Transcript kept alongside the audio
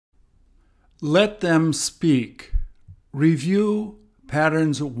Let them speak. Review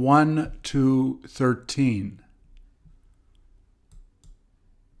patterns 1 to 13.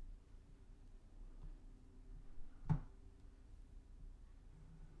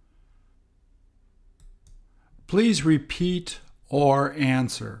 Please repeat or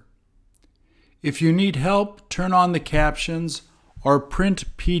answer. If you need help, turn on the captions or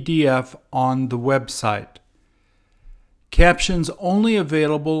print PDF on the website. Captions only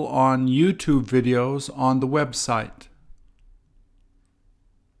available on YouTube videos on the website.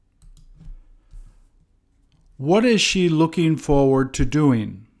 What is she looking forward to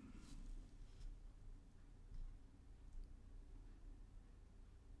doing?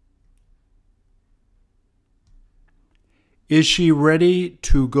 Is she ready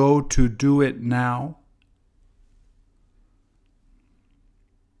to go to do it now?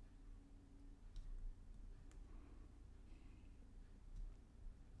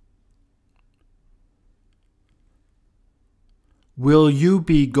 Will you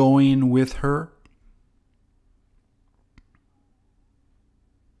be going with her?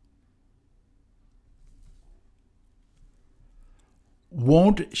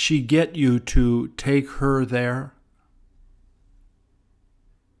 Won't she get you to take her there?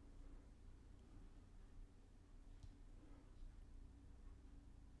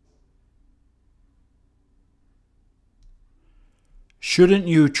 Shouldn't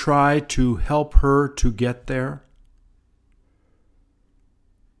you try to help her to get there?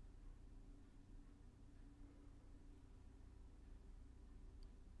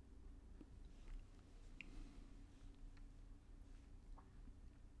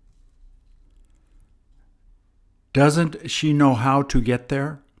 Doesn't she know how to get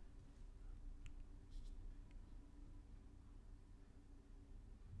there?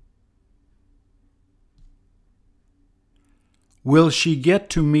 Will she get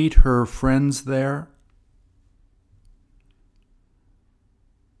to meet her friends there?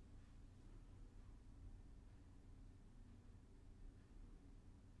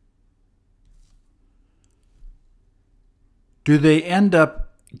 Do they end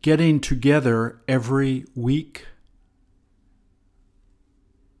up getting together every week?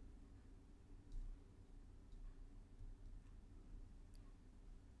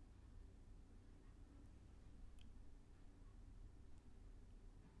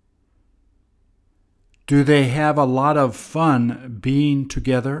 Do they have a lot of fun being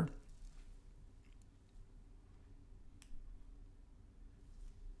together?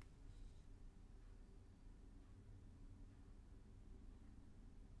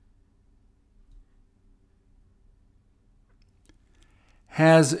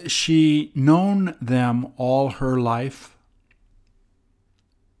 Has she known them all her life?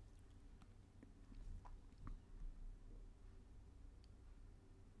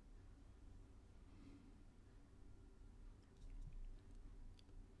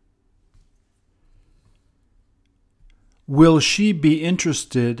 Will she be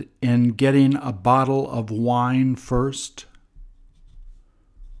interested in getting a bottle of wine first?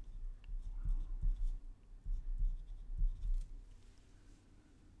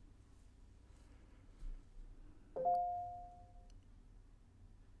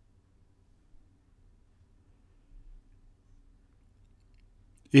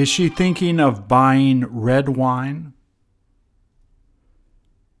 Is she thinking of buying red wine?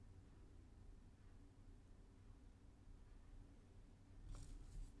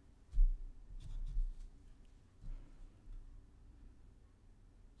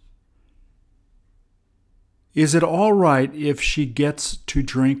 Is it all right if she gets to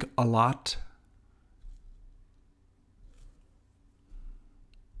drink a lot?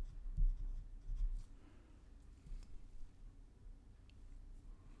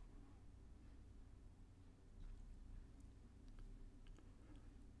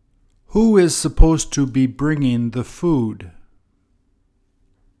 Who is supposed to be bringing the food?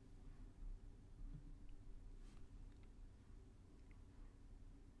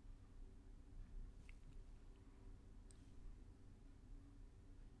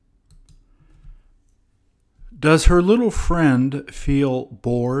 Does her little friend feel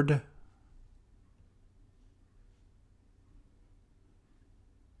bored?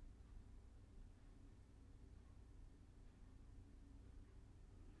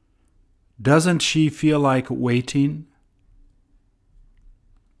 Doesn't she feel like waiting?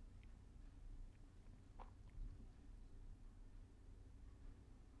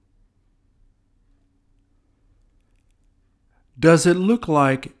 Does it look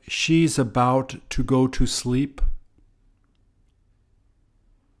like she's about to go to sleep?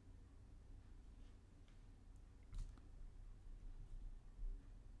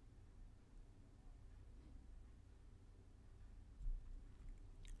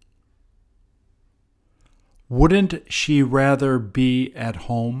 Wouldn't she rather be at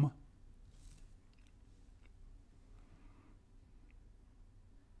home?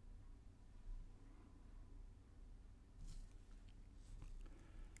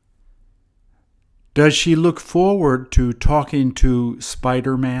 Does she look forward to talking to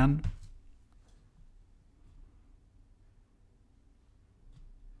Spider-Man?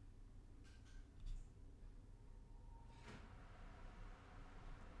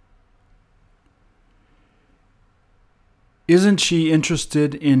 Isn't she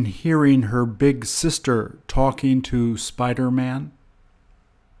interested in hearing her big sister talking to Spider-Man?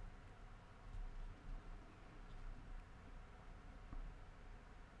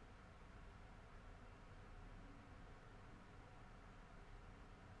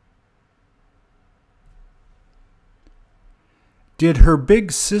 Did her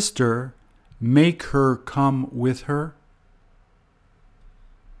big sister make her come with her?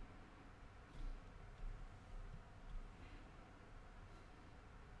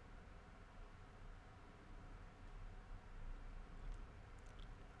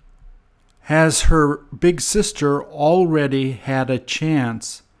 Has her big sister already had a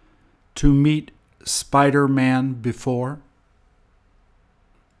chance to meet Spider-Man before?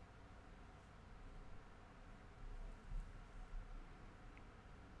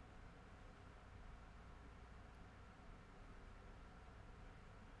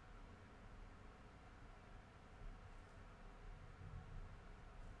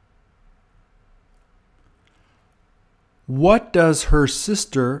 What does her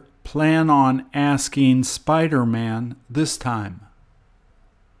sister plan on asking Spider-Man this time?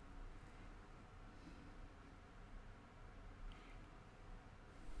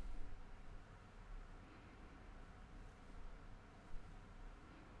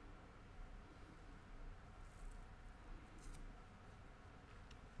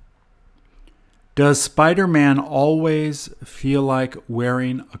 Does Spider-Man always feel like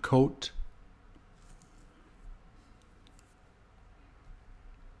wearing a coat?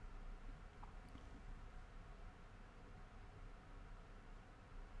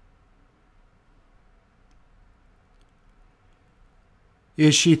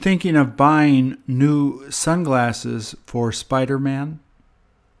 Is she thinking of buying new sunglasses for Spider-Man?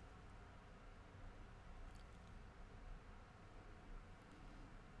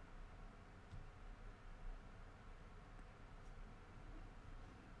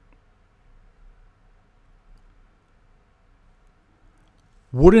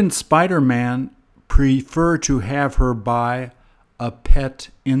 Wouldn't Spider-Man prefer to have her buy a pet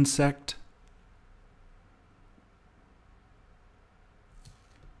insect?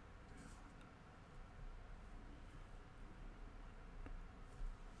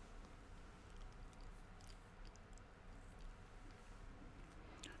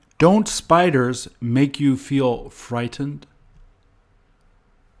 Don't spiders make you feel frightened?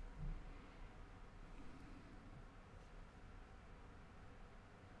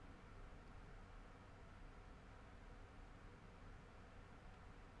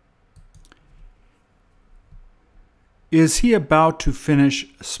 Is he about to finish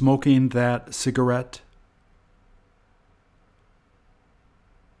smoking that cigarette?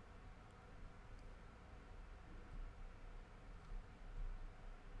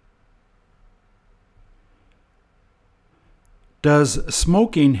 Does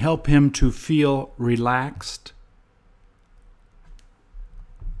smoking help him to feel relaxed?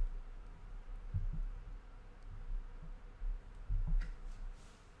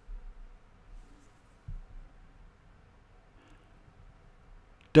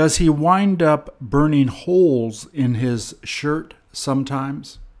 Does he wind up burning holes in his shirt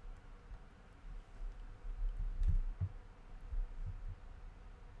sometimes?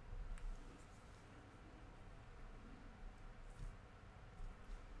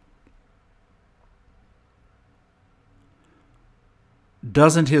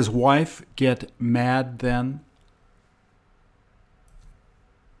 Doesn't his wife get mad then?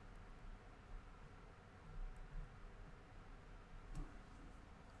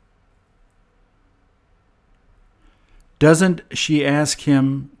 Doesn't she ask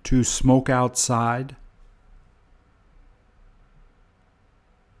him to smoke outside?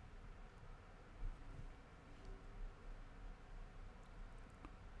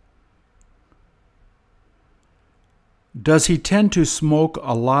 Does he tend to smoke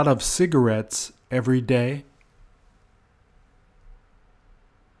a lot of cigarettes every day?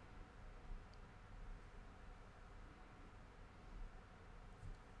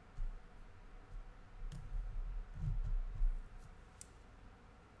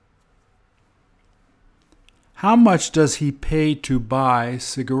 How much does he pay to buy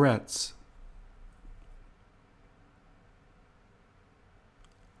cigarettes?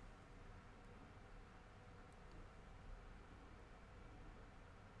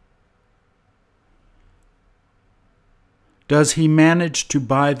 Does he manage to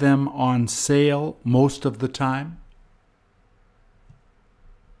buy them on sale most of the time?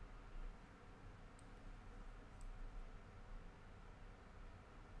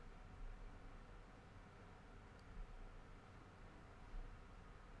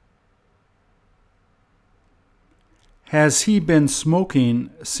 Has he been smoking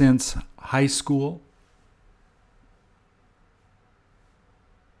since high school?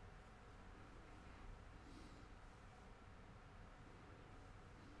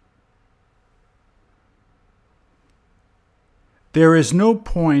 There is no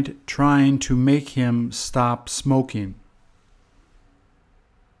point trying to make him stop smoking.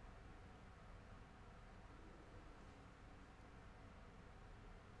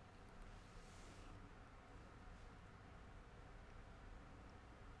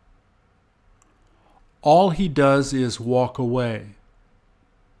 All he does is walk away.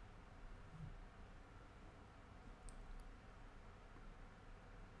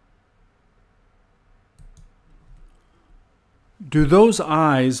 Do those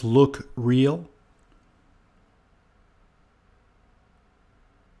eyes look real?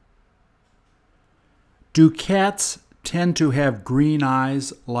 Do cats tend to have green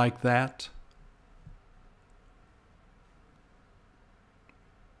eyes like that?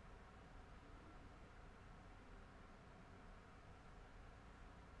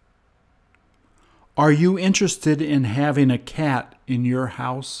 Are you interested in having a cat in your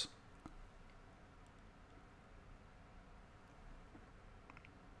house?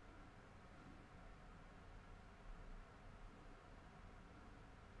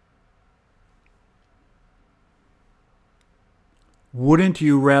 Wouldn't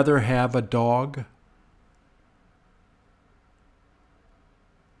you rather have a dog?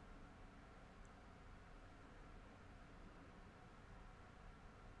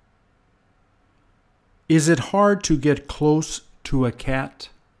 Is it hard to get close to a cat?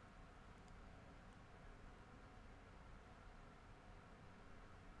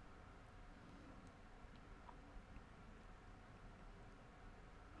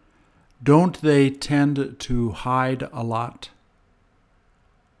 Don't they tend to hide a lot?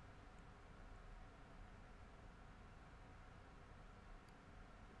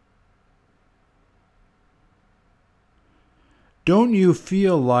 Don't you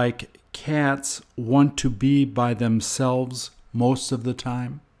feel like cats want to be by themselves most of the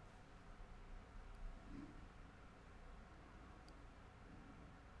time?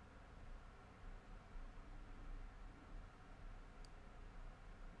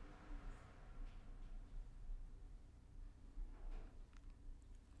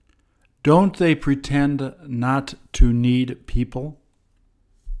 Don't they pretend not to need people?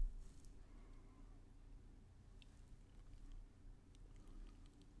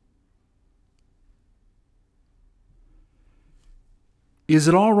 Is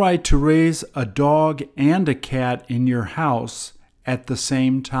it all right to raise a dog and a cat in your house at the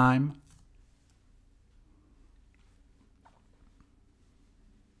same time?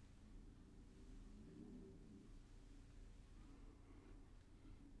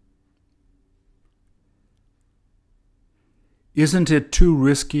 Isn't it too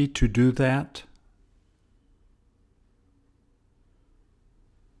risky to do that?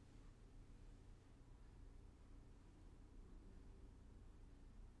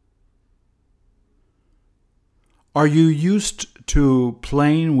 Are you used to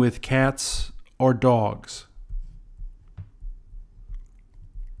playing with cats or dogs?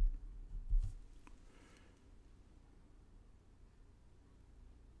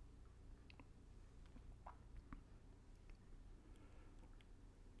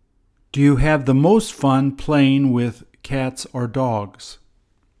 Do you have the most fun playing with cats or dogs?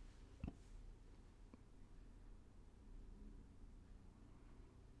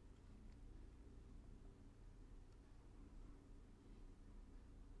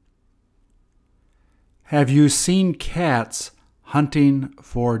 Have you seen cats hunting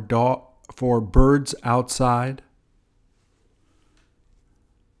for birds outside?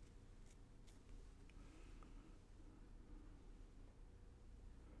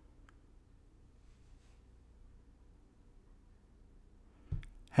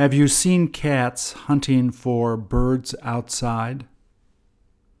 Have you seen cats hunting for birds outside?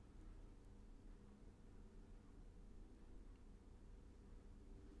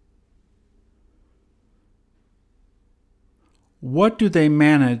 What do they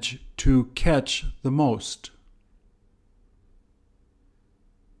manage to catch the most?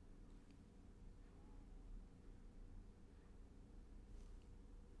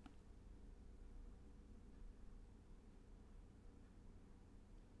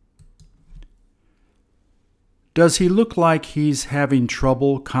 Does he look like he's having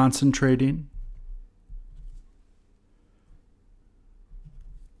trouble concentrating?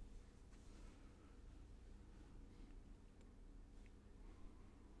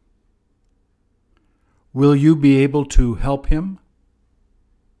 Will you be able to help him?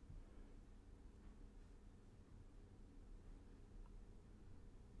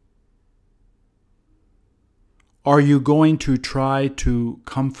 Are you going to try to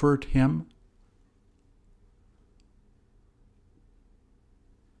comfort him?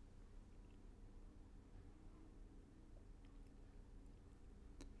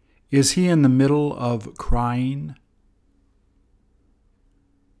 Is he in the middle of crying?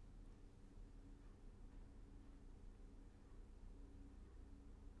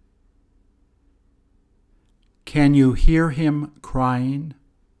 Can you hear him crying?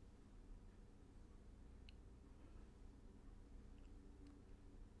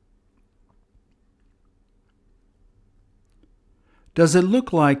 Does it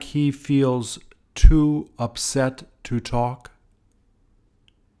look like he feels too upset to talk?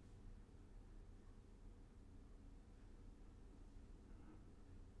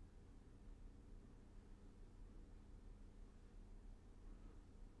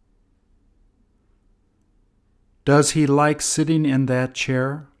 Does he like sitting in that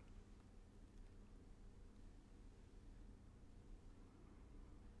chair?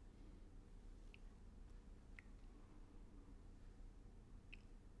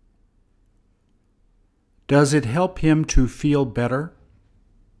 Does it help him to feel better?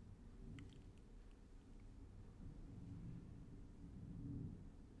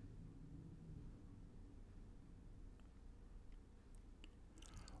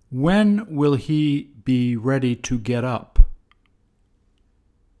 When will he be ready to get up?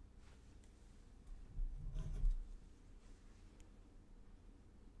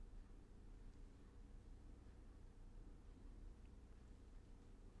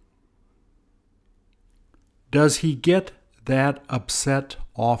 Does he get that upset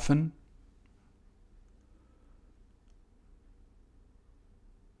often?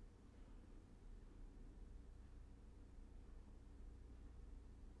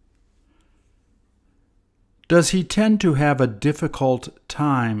 Does he tend to have a difficult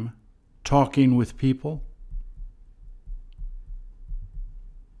time talking with people?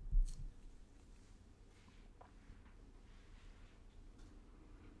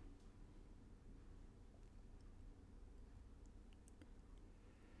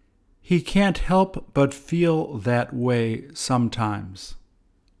 He can't help but feel that way sometimes.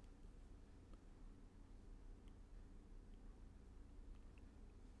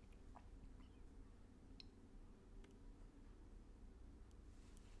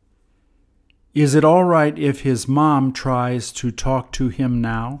 Is it all right if his mom tries to talk to him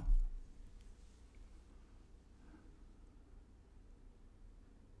now?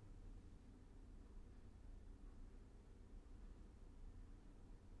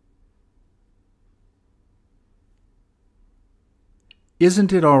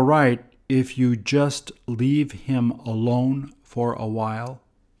 Isn't it all right if you just leave him alone for a while?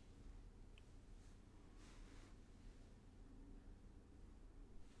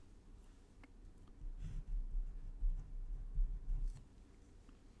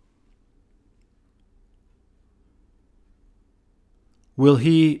 Will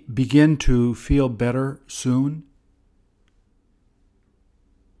he begin to feel better soon?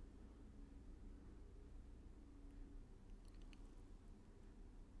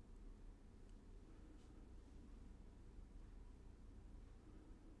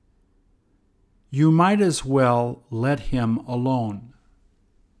 You might as well let him alone.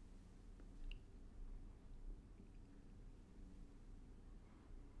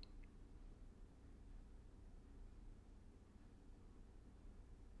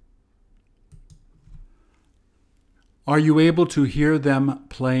 Are you able to hear them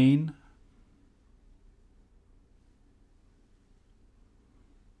playing?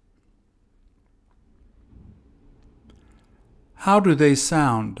 How do they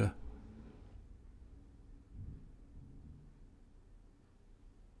sound?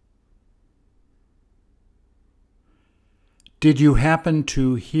 Did you happen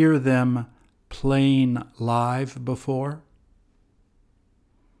to hear them playing live before?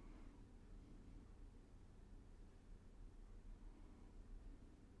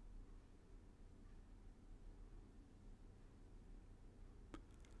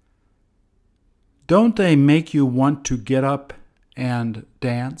 Don't they make you want to get up and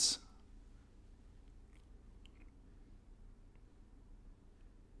dance?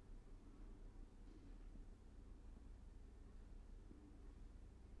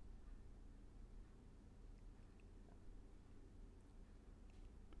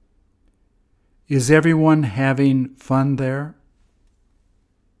 Is everyone having fun there?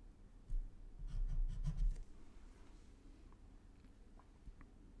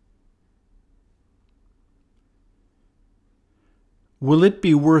 Will it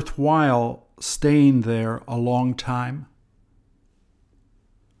be worthwhile staying there a long time?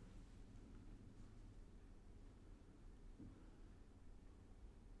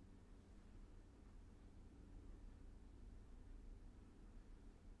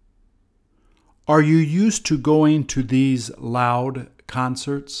 Are you used to going to these loud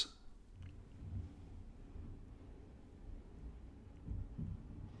concerts?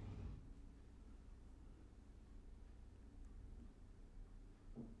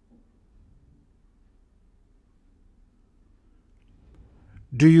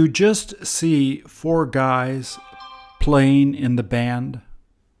 Do you just see four guys playing in the band?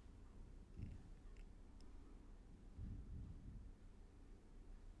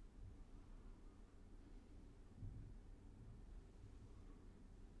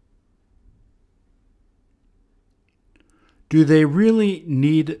 Do they really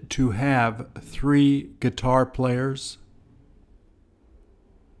need to have 3 guitar players?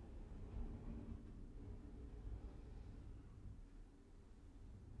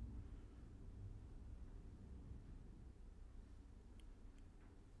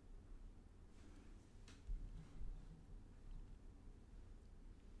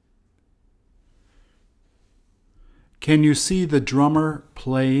 Can you see the drummer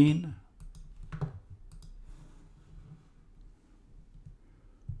playing?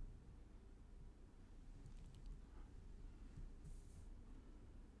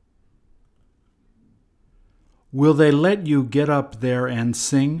 Will they let you get up there and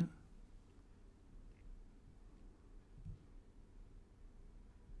sing?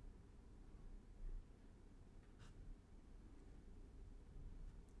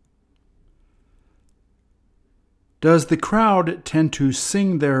 Does the crowd tend to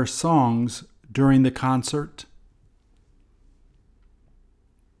sing their songs during the concert?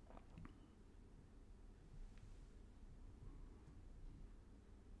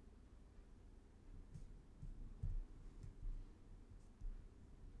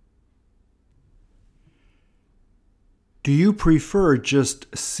 Do you prefer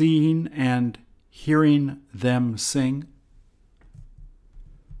just seeing and hearing them sing?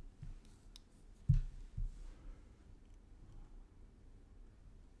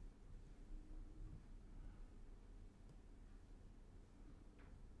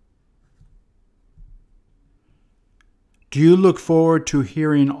 Do you look forward to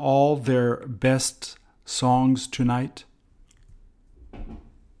hearing all their best songs tonight?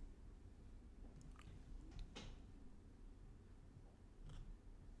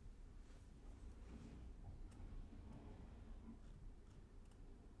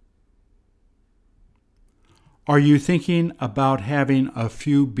 Are you thinking about having a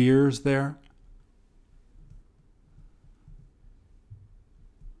few beers there?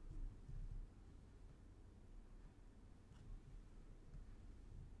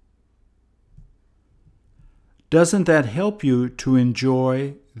 Doesn't that help you to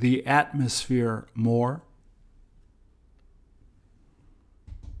enjoy the atmosphere more?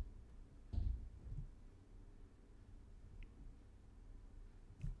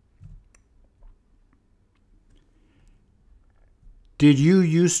 Did you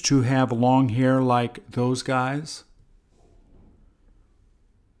used to have long hair like those guys?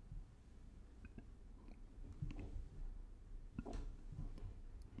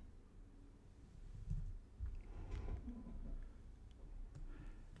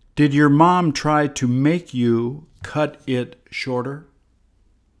 Did your mom try to make you cut it shorter?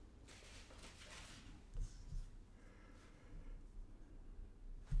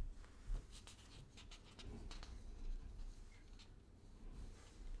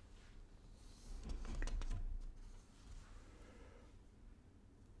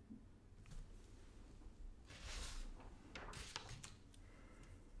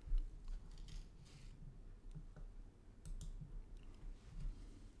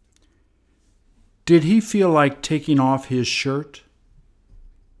 Did he feel like taking off his shirt?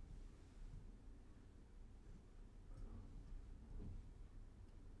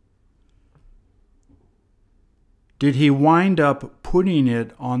 Did he wind up putting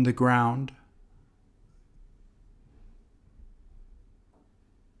it on the ground?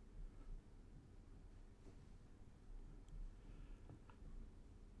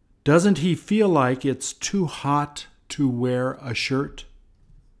 Doesn't he feel like it's too hot to wear a shirt?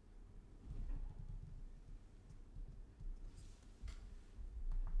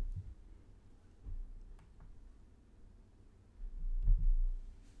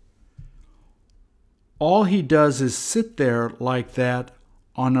 All he does is sit there like that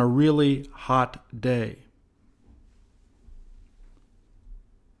on a really hot day.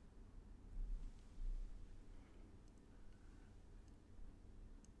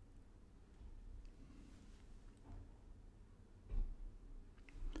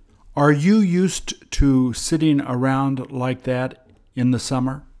 Are you used to sitting around like that in the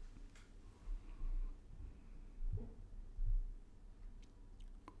summer?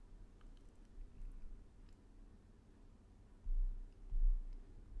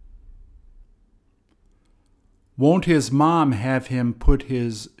 Won't his mom have him put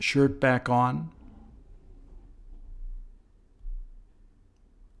his shirt back on?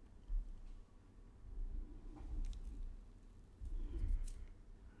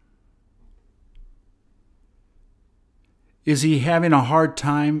 Is he having a hard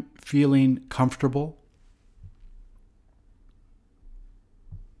time feeling comfortable?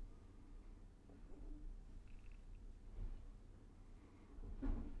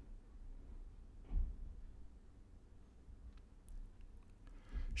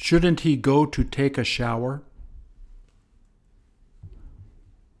 Shouldn't he go to take a shower?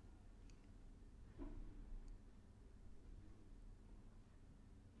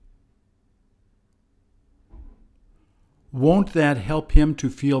 Won't that help him to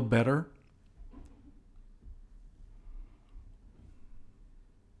feel better?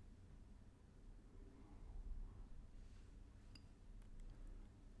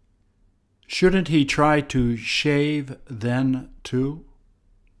 Shouldn't he try to shave then too?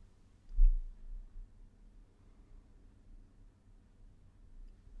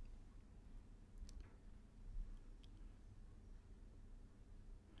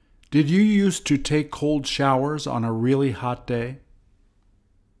 Did you used to take cold showers on a really hot day?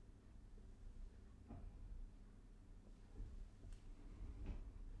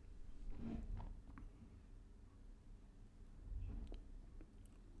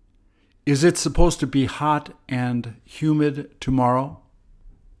 Is it supposed to be hot and humid tomorrow?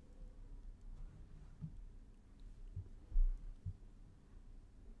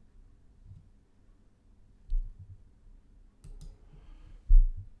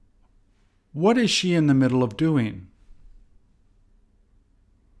 What is she in the middle of doing?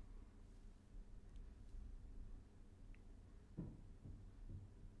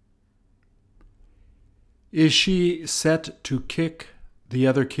 Is she set to kick the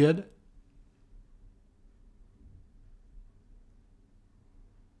other kid?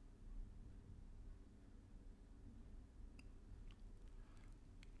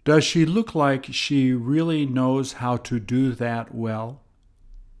 Does she look like she really knows how to do that well?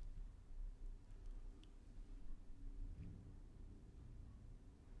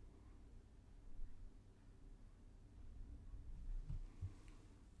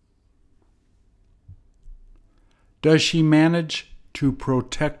 Does she manage to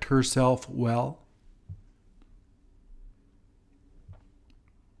protect herself well?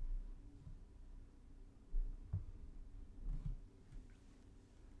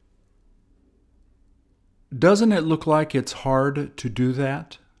 Doesn't it look like it's hard to do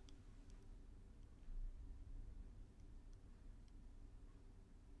that?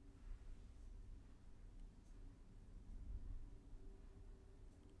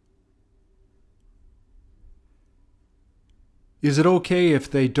 Is it okay if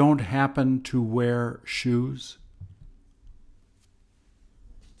they don't happen to wear shoes?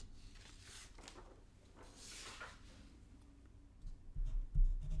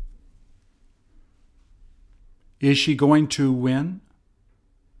 Is she going to win?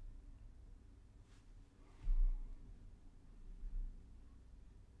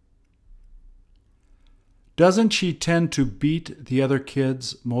 Doesn't she tend to beat the other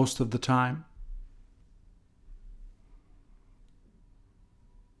kids most of the time?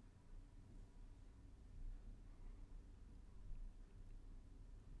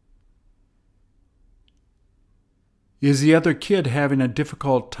 Is the other kid having a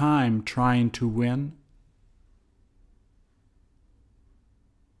difficult time trying to win?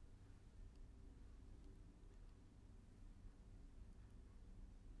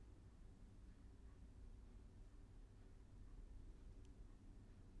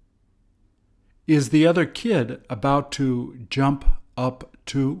 Is the other kid about to jump up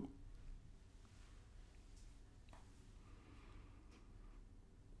too?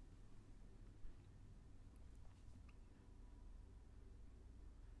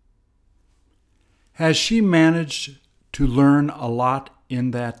 Has she managed to learn a lot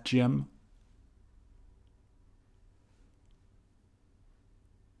in that gym?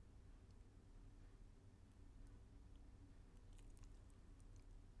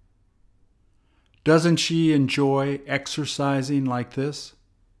 Doesn't she enjoy exercising like this?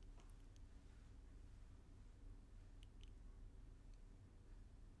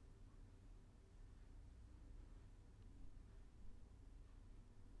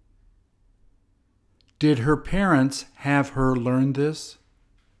 Did her parents have her learn this?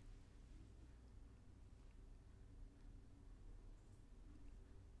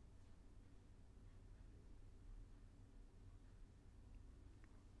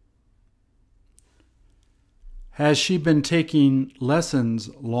 Has she been taking lessons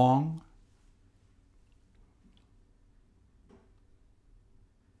long?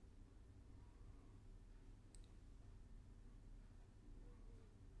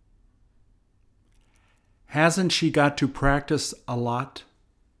 Hasn't she got to practice a lot?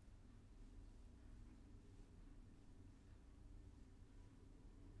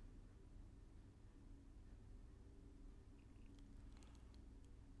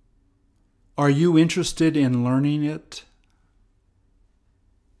 Are you interested in learning it?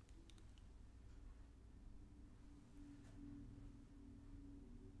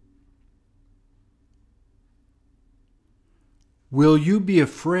 Will you be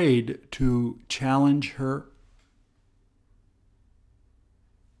afraid to challenge her?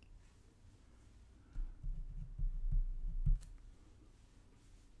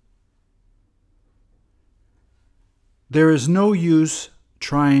 There is no use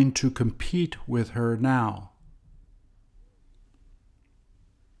trying to compete with her now.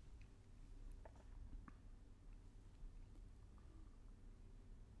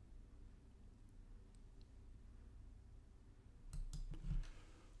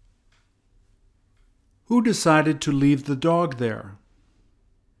 Who decided to leave the dog there?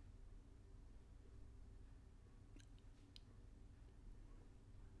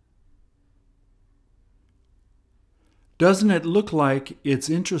 Doesn't it look like it's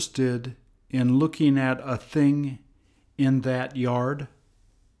interested in looking at a thing in that yard?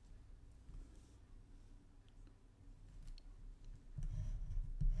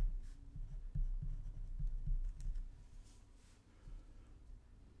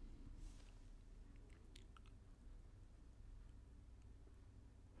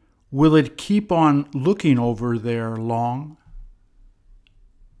 Will it keep on looking over there long?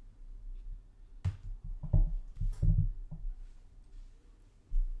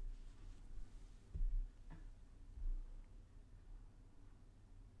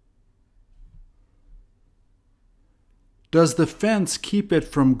 Does the fence keep it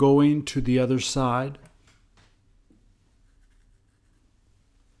from going to the other side?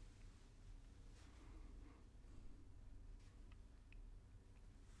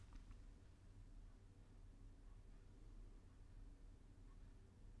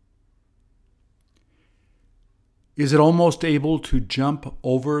 Is it almost able to jump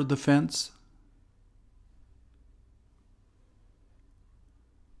over the fence?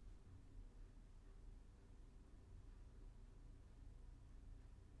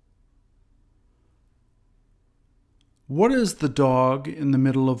 What is the dog in the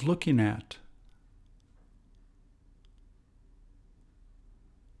middle of looking at?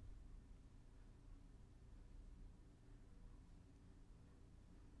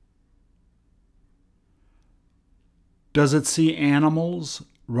 Does it see animals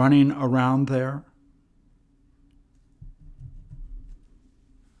running around there?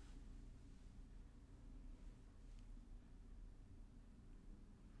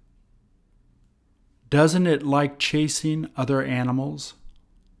 Doesn't it like chasing other animals?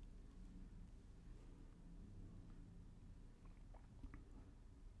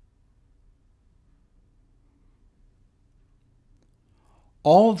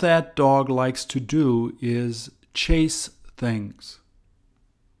 All that dog likes to do is chase things.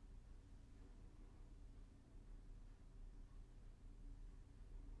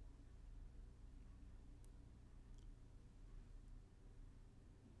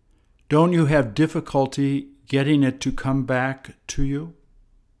 Don't you have difficulty getting it to come back to you?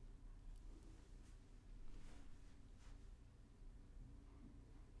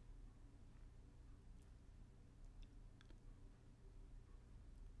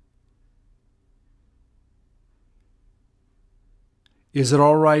 Is it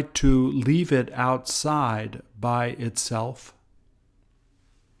all right to leave it outside by itself?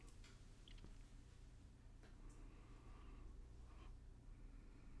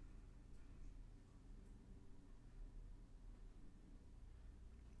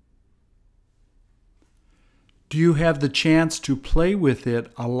 Do you have the chance to play with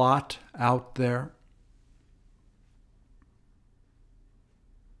it a lot out there?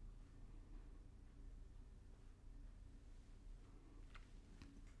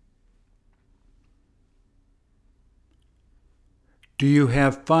 Do you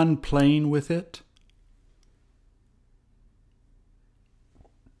have fun playing with it?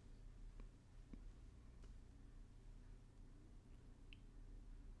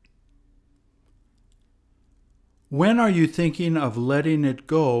 When are you thinking of letting it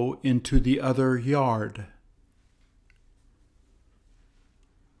go into the other yard?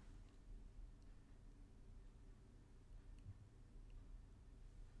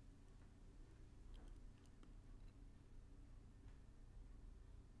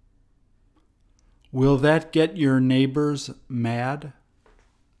 Will that get your neighbors mad?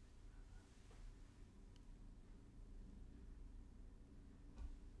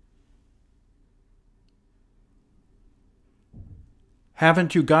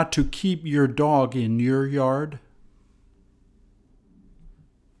 Haven't you got to keep your dog in your yard?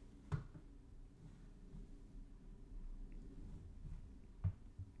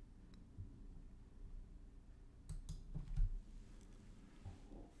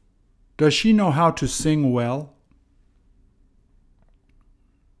 Does she know how to sing well?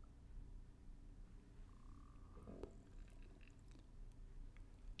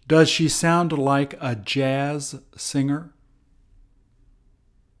 Does she sound like a jazz singer?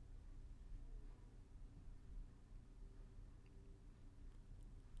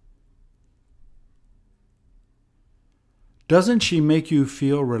 Doesn't she make you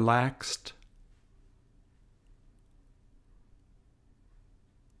feel relaxed?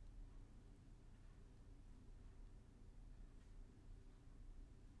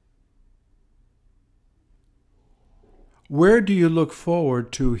 Where do you look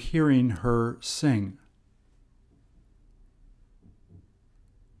forward to hearing her sing?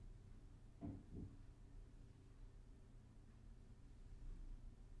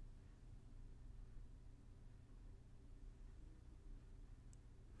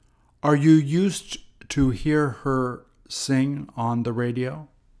 Are you used to hear her sing on the radio?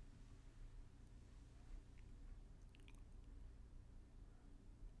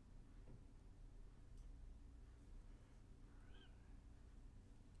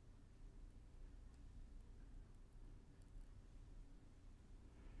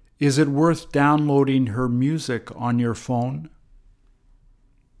 Is it worth downloading her music on your phone?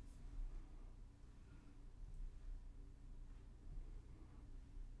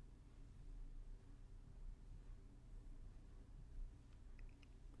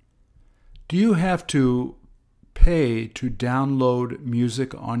 Do you have to pay to download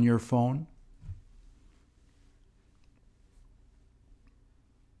music on your phone?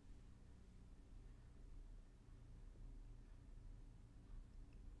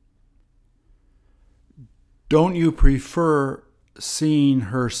 Don't you prefer seeing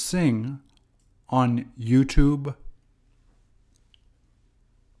her sing on YouTube?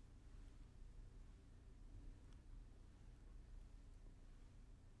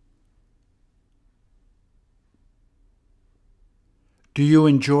 Do you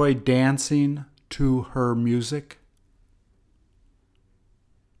enjoy dancing to her music?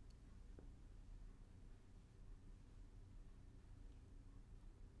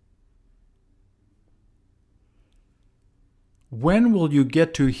 When will you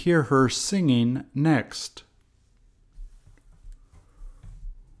get to hear her singing next?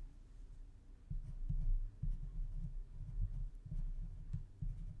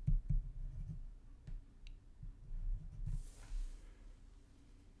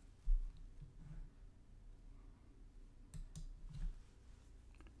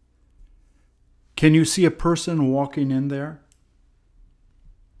 Can you see a person walking in there?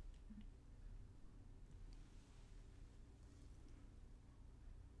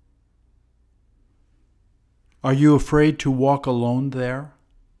 Are you afraid to walk alone there?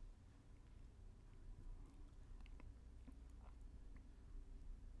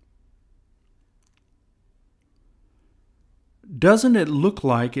 Doesn't it look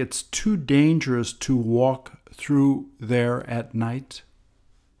like it's too dangerous to walk through there at night?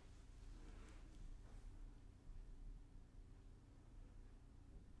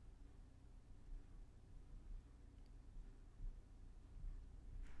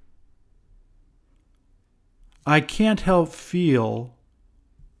 I can't help feel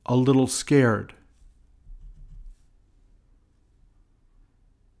a little scared.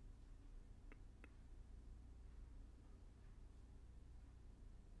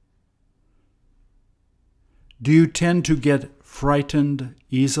 Do you tend to get frightened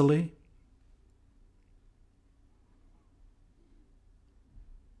easily?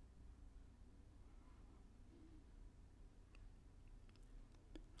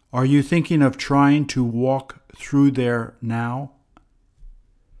 Are you thinking of trying to walk through there now?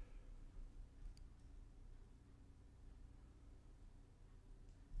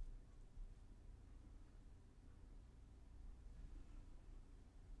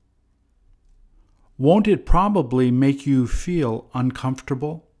 Won't it probably make you feel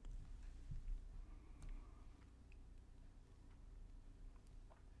uncomfortable?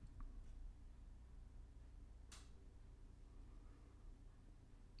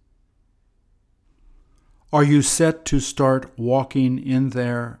 Are you set to start walking in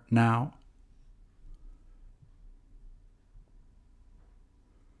there now?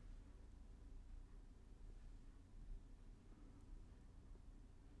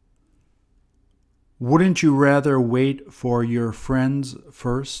 Wouldn't you rather wait for your friends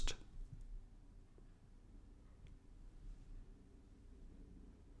first?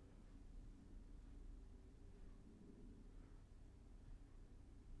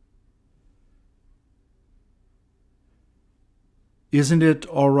 Isn't it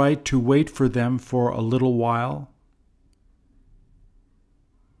all right to wait for them for a little while?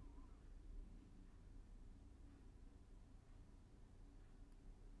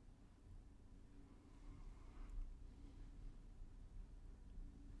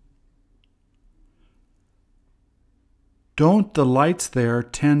 Don't the lights there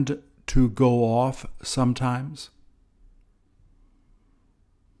tend to go off sometimes?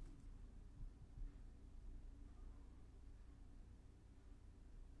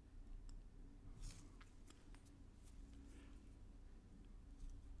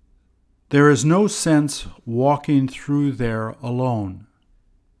 There is no sense walking through there alone.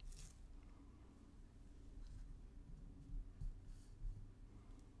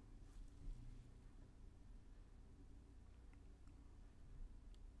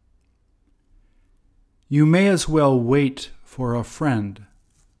 You may as well wait for a friend.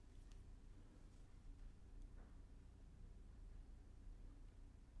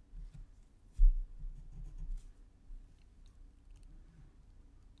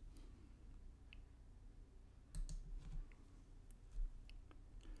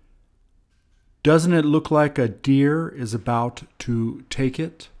 Doesn't it look like a deer is about to take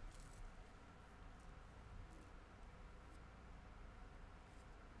it?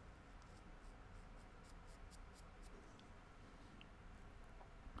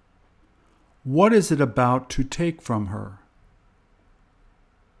 What is it about to take from her?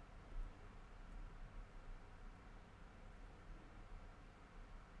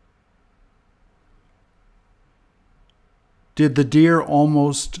 Did the deer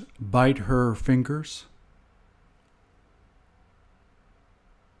almost bite her fingers?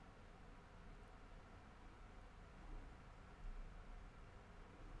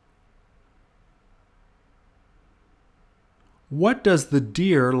 What does the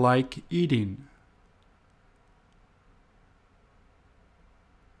deer like eating?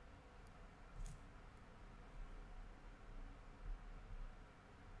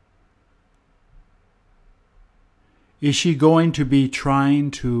 Is she going to be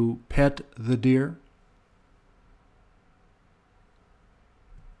trying to pet the deer?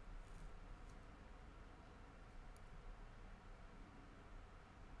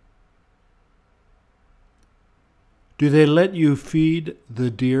 Do they let you feed the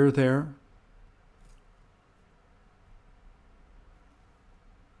deer there?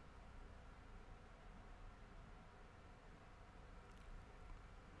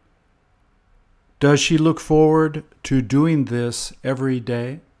 Does she look forward to doing this every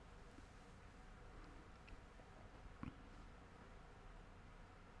day?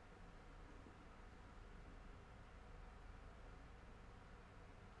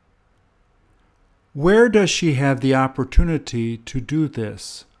 Where does she have the opportunity to do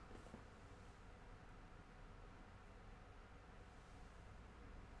this?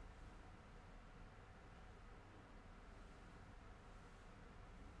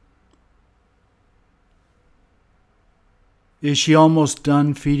 Is she almost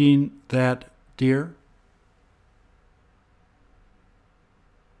done feeding that deer?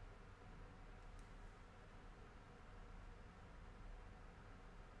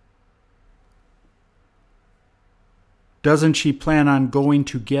 Doesn't she plan on going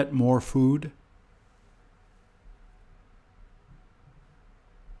to get more food?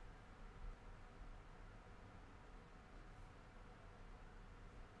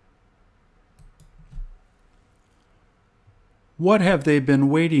 What have they been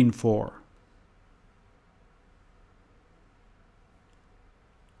waiting for?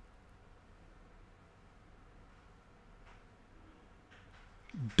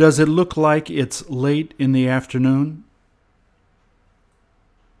 Does it look like it's late in the afternoon?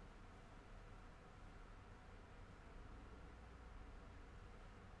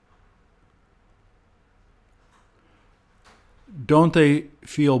 Don't they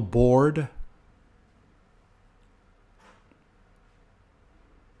feel bored?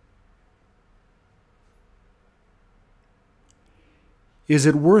 Is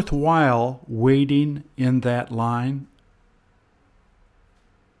it worthwhile waiting in that line?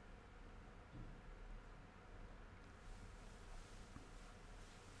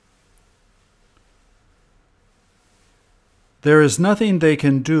 There is nothing they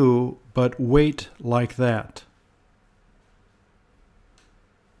can do but wait like that.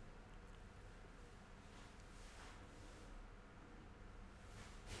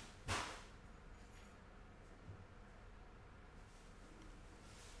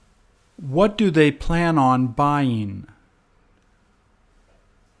 What do they plan on buying?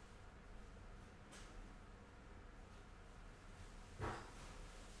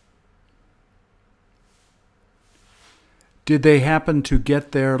 Did they happen to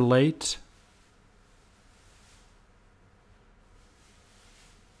get there late?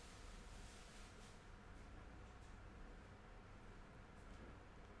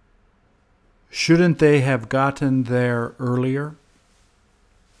 Shouldn't they have gotten there earlier?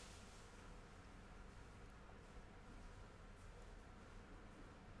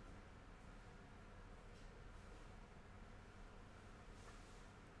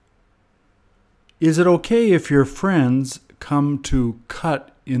 Is it okay if your friends come to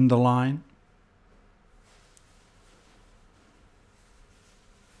cut in the line?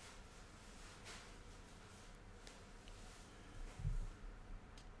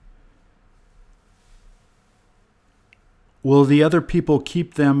 Will the other people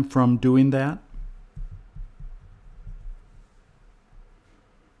keep them from doing that?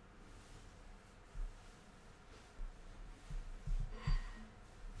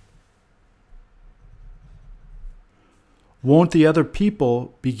 Won't the other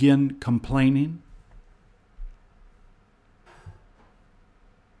people begin complaining?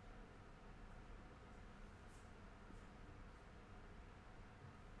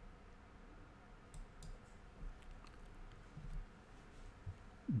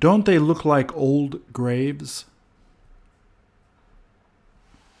 Don't they look like old graves?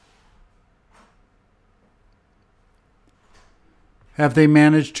 Have they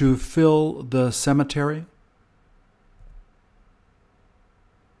managed to fill the cemetery?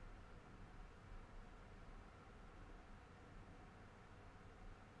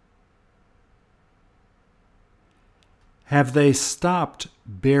 Have they stopped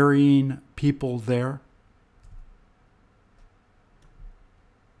burying people there?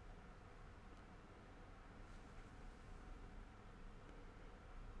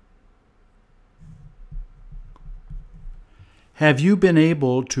 Have you been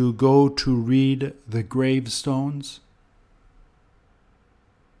able to go to read the gravestones?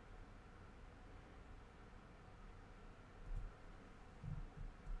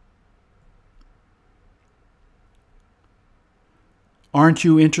 Aren't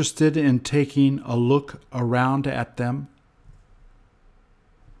you interested in taking a look around at them?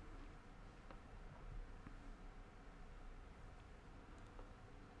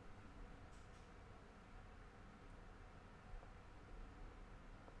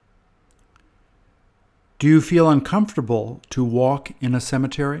 Do you feel uncomfortable to walk in a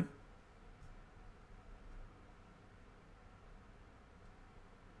cemetery?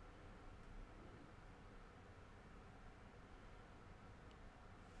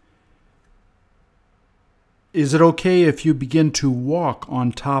 Is it okay if you begin to walk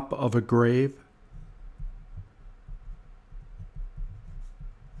on top of a grave?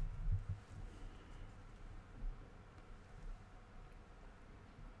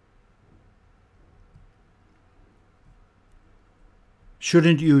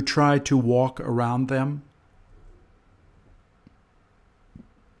 Shouldn't you try to walk around them?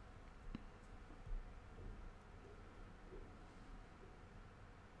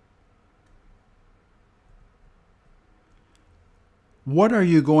 What are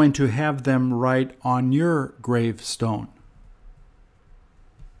you going to have them write on your gravestone?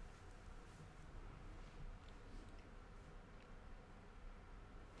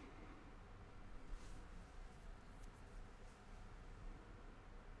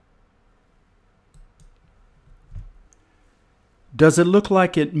 Does it look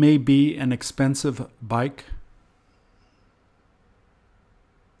like it may be an expensive bike?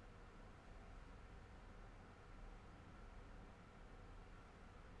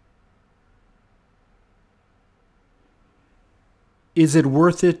 Is it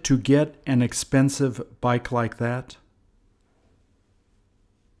worth it to get an expensive bike like that?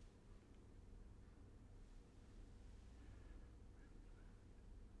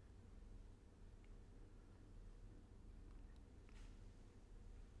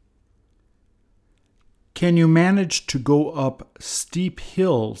 Can you manage to go up steep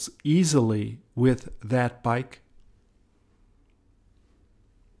hills easily with that bike?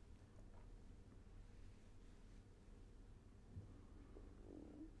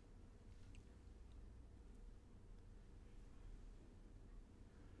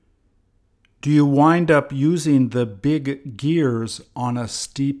 Do you wind up using the big gears on a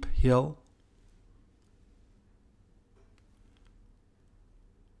steep hill?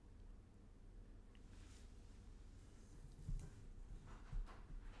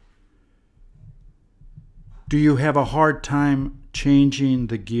 Do you have a hard time changing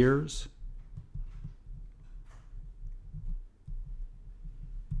the gears?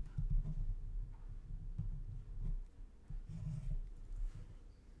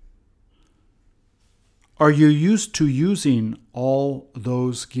 Are you used to using all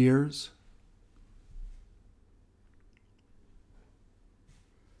those gears?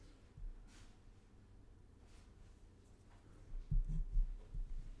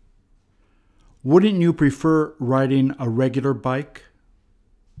 Wouldn't you prefer riding a regular bike?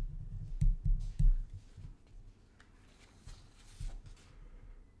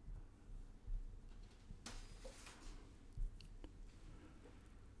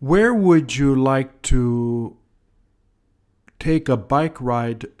 Where would you like to take a bike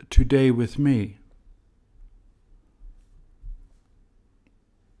ride today with me?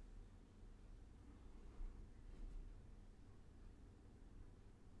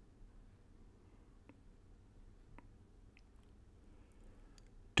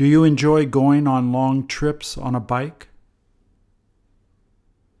 Do you enjoy going on long trips on a bike?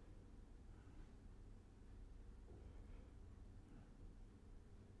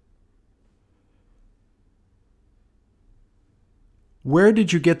 Where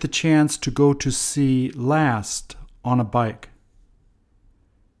did you get the chance to go to see last on a bike?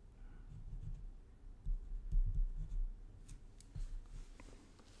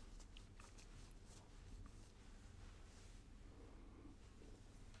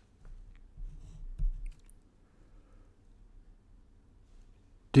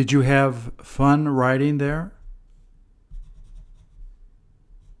 Did you have fun riding there?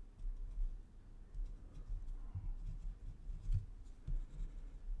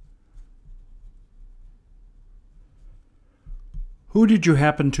 Who did you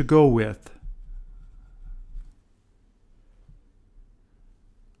happen to go with?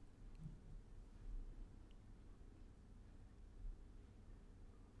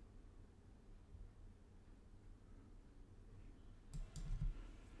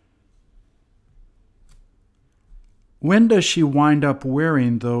 When does she wind up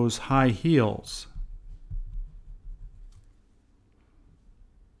wearing those high heels?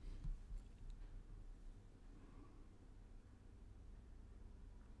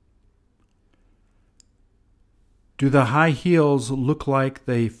 Do the high heels look like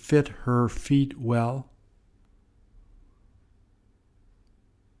they fit her feet well?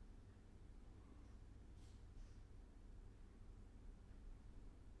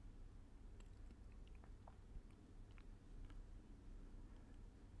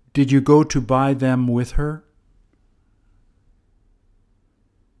 Did you go to buy them with her?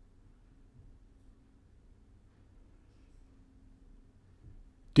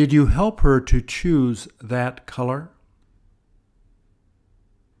 Did you help her to choose that color?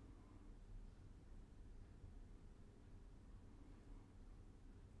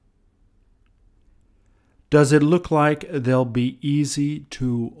 Does it look like they'll be easy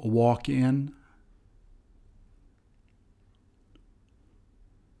to walk in?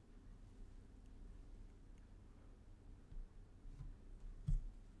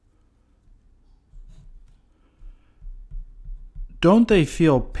 Don't they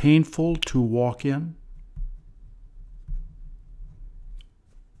feel painful to walk in?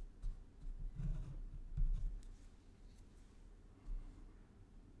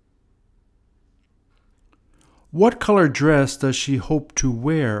 What color dress does she hope to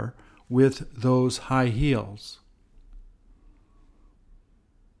wear with those high heels?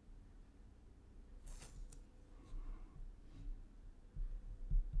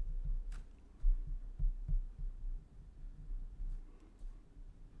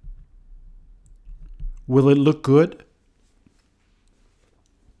 Will it look good?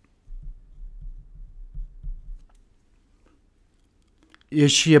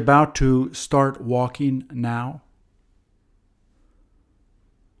 Is she about to start walking now?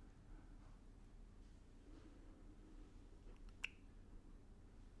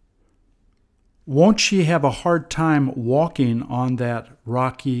 Won't she have a hard time walking on that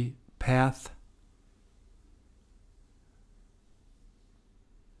rocky path?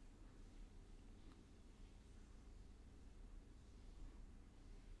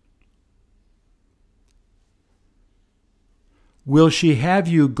 Will she have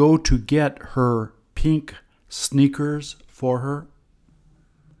you go to get her pink sneakers for her?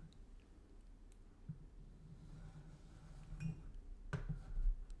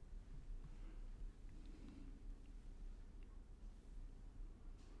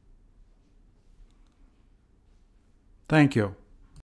 Thank you.